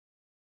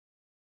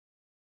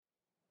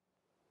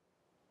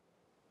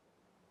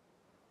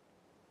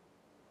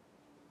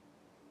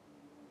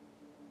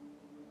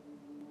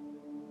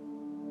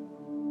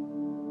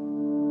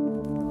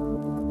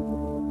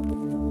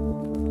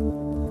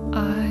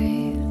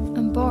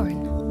I'm born.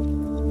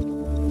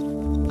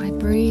 I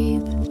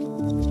breathe,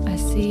 I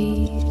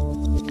see,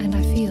 and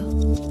I feel.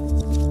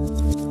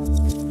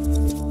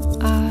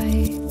 I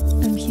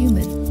am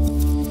human.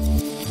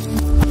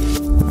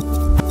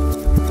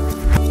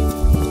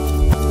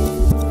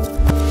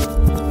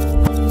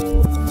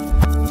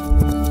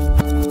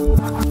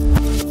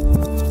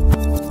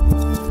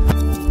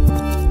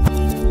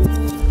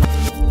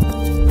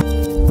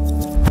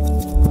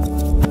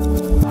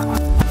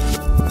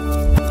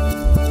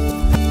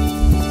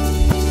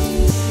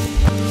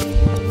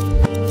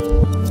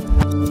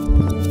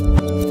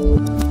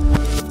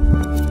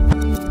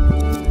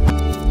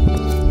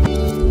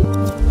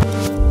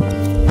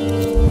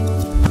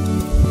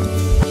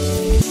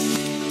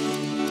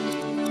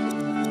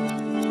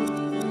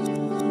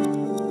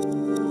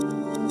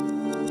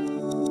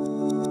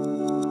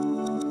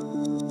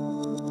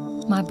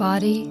 My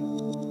body,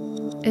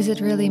 is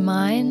it really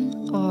mine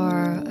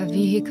or a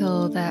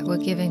vehicle that we're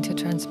giving to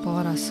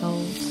transport our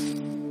souls?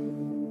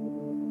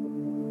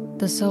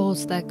 The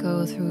souls that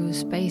go through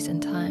space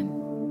and time,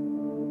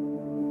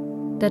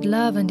 that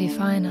love and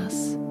define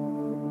us,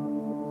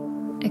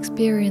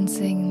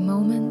 experiencing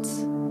moments,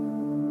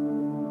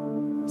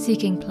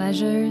 seeking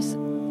pleasures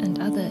and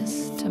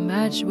others to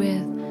merge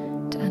with,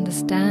 to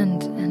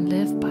understand and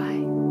live by.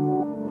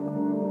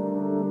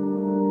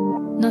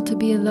 Not to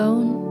be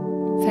alone,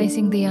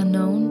 facing the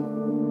unknown,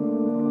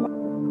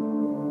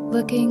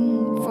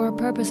 looking for a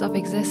purpose of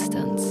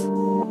existence,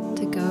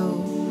 to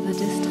go the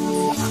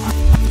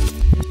distance.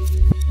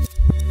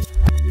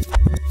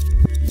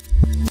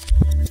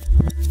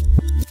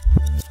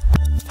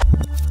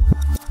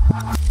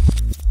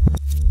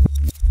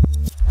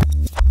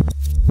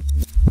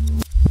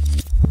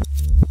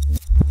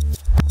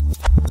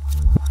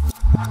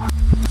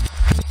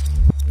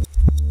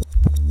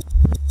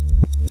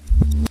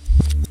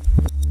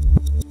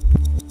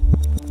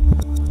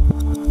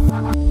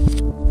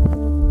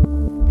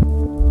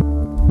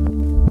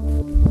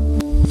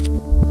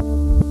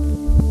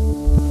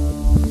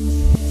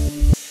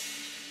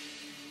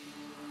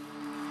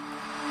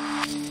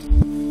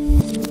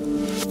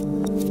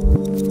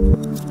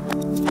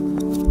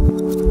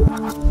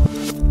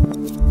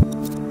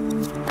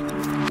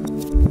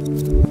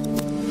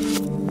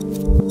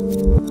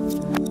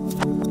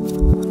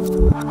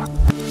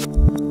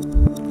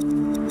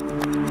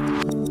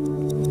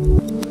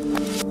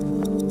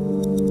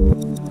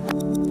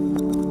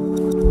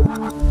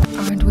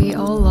 Aren't we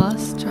all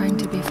lost, trying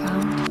to be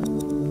found?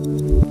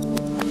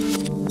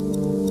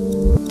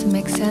 To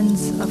make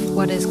sense of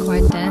what is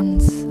quite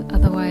dense,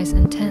 otherwise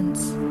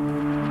intense.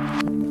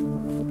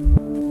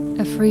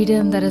 A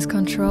freedom that is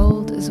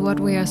controlled is what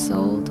we are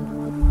sold.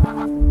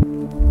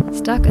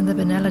 Stuck in the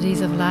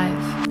banalities of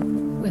life,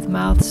 with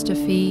mouths to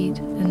feed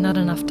and not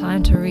enough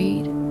time to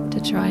read, to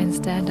try and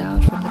stand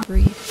out from the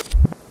breed.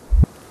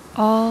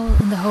 All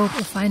in the hope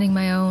of finding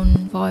my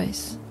own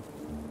voice.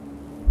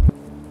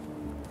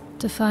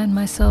 To find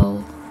my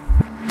soul.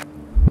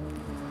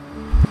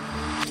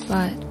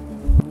 But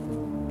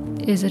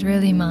is it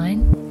really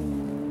mine?